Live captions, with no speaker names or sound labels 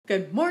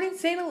Good morning,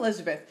 St.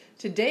 Elizabeth.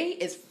 Today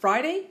is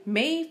Friday,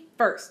 May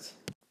 1st.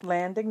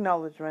 Land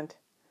Acknowledgement.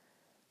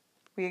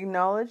 We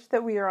acknowledge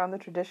that we are on the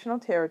traditional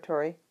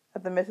territory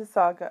of the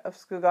Mississauga of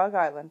Scugog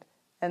Island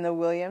and the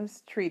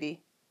Williams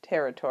Treaty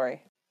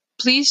Territory.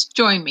 Please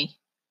join me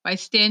by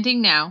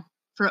standing now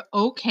for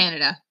O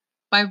Canada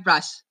by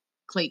Russ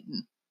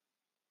Clayton.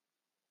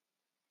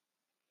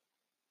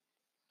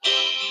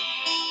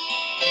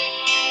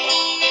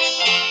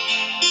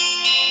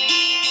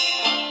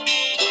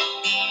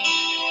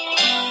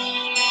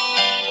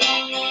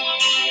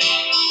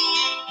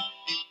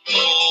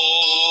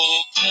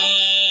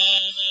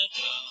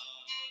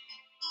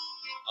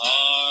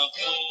 Our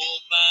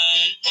home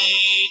and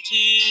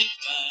native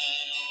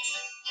land,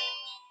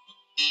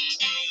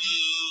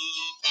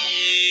 true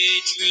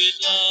patriot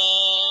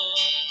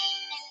love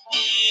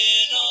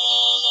in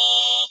all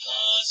of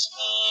us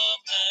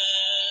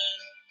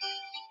command.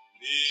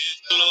 With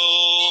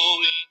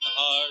glowing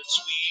hearts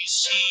we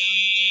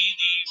see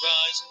thee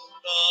rise,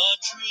 the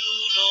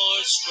true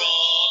north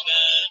strong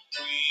and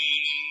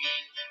free.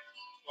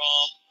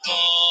 From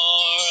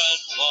far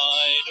and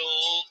wide, O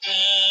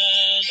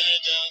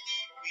Canada,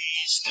 we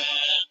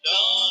stand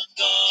on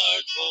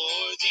guard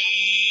for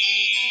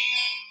thee.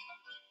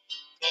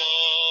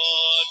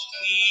 God,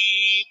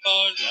 keep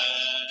our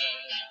land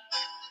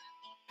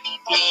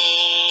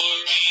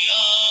glorious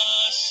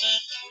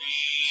and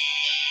free.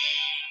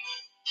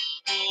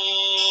 O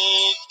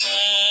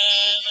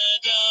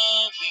Canada,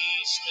 we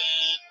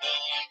stand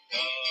on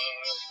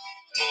guard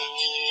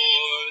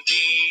for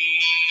thee.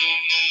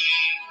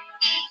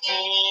 O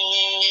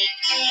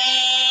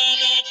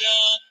Canada,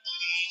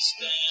 we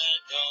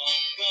stand on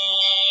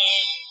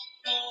guard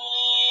for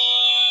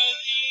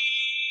thee.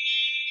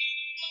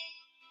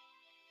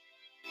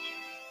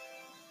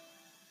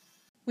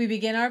 We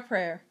begin our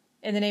prayer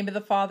in the name of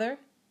the Father,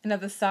 and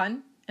of the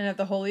Son, and of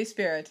the Holy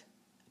Spirit.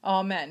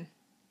 Amen.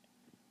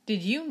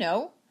 Did you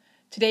know?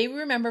 Today we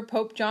remember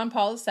Pope John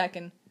Paul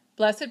II.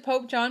 Blessed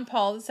Pope John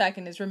Paul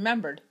II is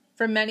remembered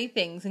for many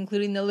things,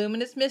 including the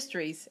Luminous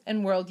Mysteries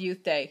and World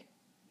Youth Day.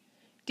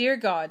 Dear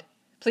God,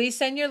 please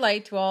send your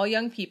light to all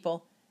young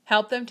people.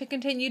 Help them to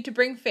continue to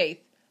bring faith,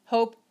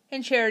 hope,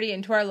 and charity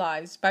into our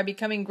lives by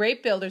becoming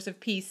great builders of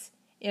peace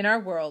in our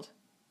world.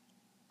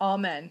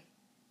 Amen.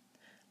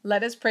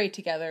 Let us pray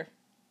together.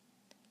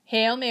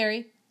 Hail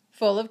Mary,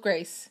 full of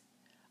grace,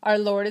 our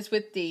Lord is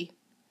with thee.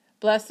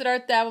 Blessed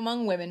art thou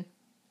among women,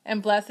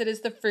 and blessed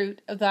is the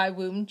fruit of thy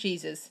womb,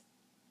 Jesus.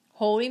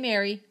 Holy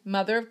Mary,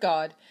 Mother of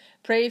God,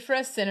 pray for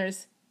us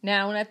sinners,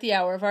 now and at the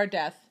hour of our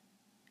death.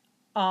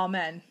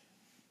 Amen.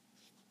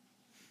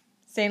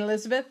 Saint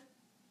Elizabeth,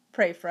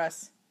 pray for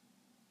us.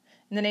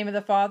 In the name of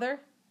the Father,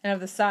 and of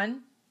the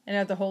Son, and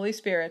of the Holy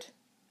Spirit.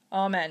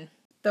 Amen.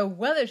 The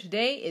weather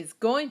today is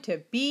going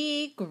to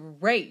be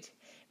great.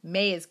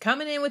 May is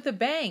coming in with a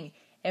bang,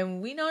 and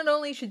we not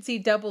only should see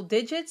double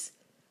digits,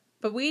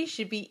 but we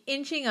should be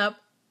inching up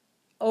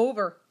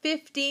over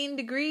 15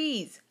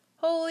 degrees.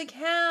 Holy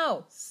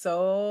cow,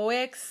 so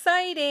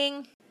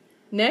exciting!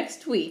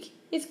 Next week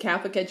is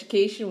Catholic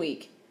Education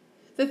Week.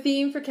 The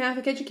theme for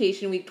Catholic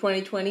Education Week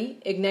 2020,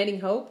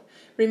 Igniting Hope,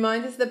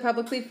 reminds us that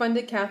publicly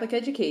funded Catholic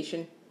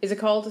education is a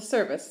call to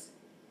service.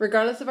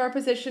 Regardless of our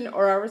position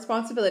or our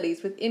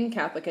responsibilities within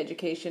Catholic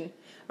education,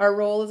 our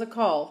role is a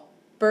call,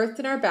 birthed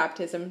in our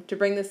baptism, to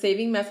bring the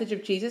saving message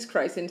of Jesus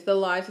Christ into the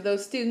lives of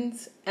those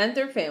students and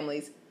their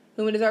families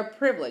whom it is our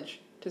privilege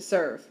to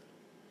serve.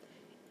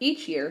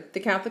 Each year,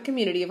 the Catholic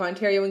community of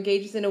Ontario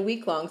engages in a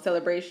week-long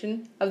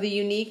celebration of the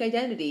unique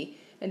identity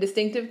and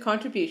distinctive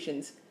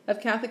contributions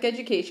of Catholic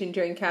education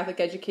during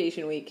Catholic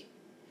Education Week.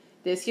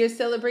 This year's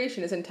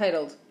celebration is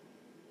entitled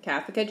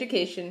Catholic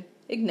Education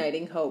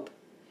Igniting Hope,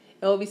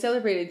 and will be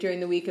celebrated during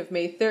the week of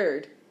May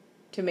 3rd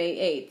to May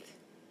 8th.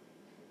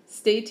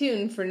 Stay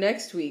tuned for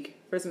next week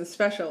for some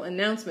special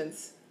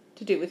announcements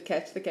to do with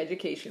Catholic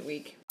Education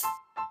Week.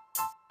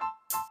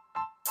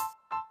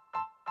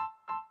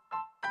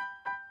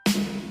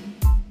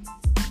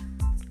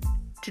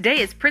 Today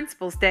is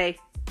Principal's Day.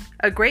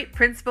 A great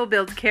principal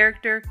builds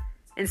character,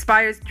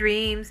 inspires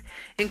dreams,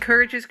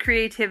 encourages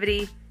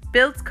creativity,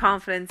 builds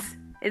confidence,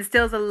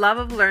 instills a love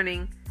of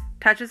learning,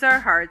 touches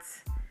our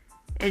hearts,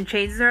 and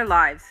changes our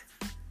lives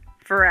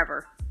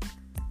forever.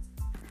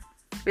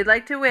 We'd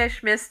like to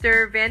wish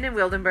Mr. Vanden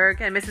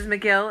Wildenberg and Mrs.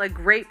 McGill a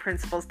great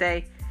Principal's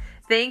Day.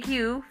 Thank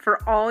you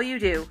for all you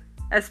do,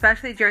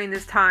 especially during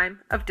this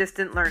time of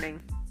distant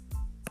learning.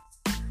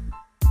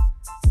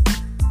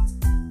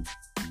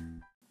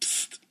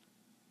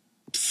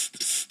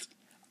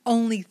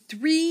 Only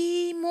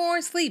 3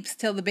 more sleeps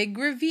till the big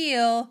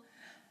reveal.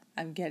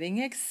 I'm getting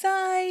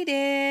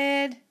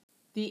excited.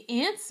 The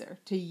answer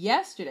to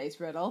yesterday's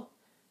riddle: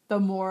 the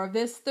more of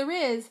this there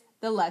is,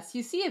 the less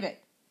you see of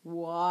it.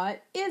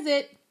 What is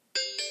it?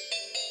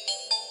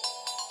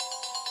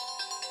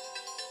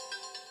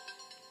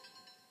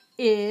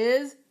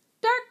 Is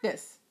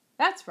darkness.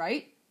 That's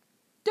right,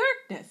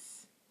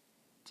 darkness.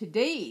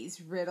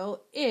 Today's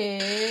riddle is: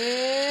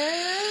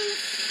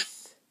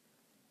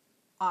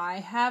 I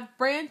have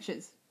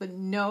branches, but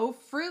no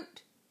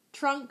fruit.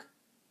 trunk,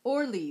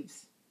 or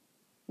leaves.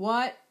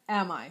 What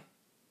am I?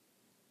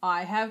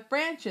 I have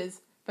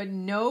branches, but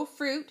no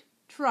fruit,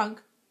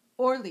 trunk,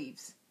 or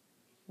leaves.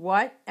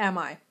 What am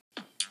I?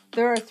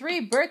 There are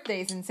 3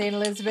 birthdays in St.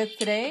 Elizabeth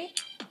today.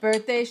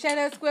 Birthday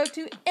shout-outs go out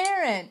to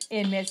Aaron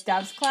in Miss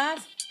Dove's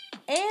class,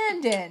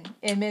 Andon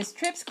in Miss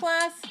Tripp's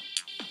class,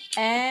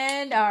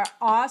 and our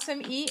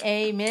awesome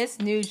EA, Miss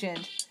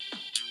Nugent.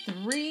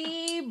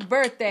 3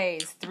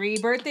 birthdays, 3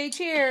 birthday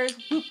cheers.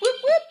 Whoop, whoop,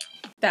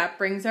 whoop. That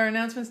brings our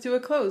announcements to a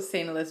close,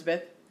 St.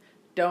 Elizabeth.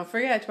 Don't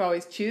forget to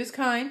always choose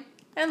kind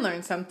and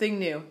learn something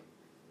new.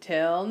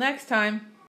 Till next time.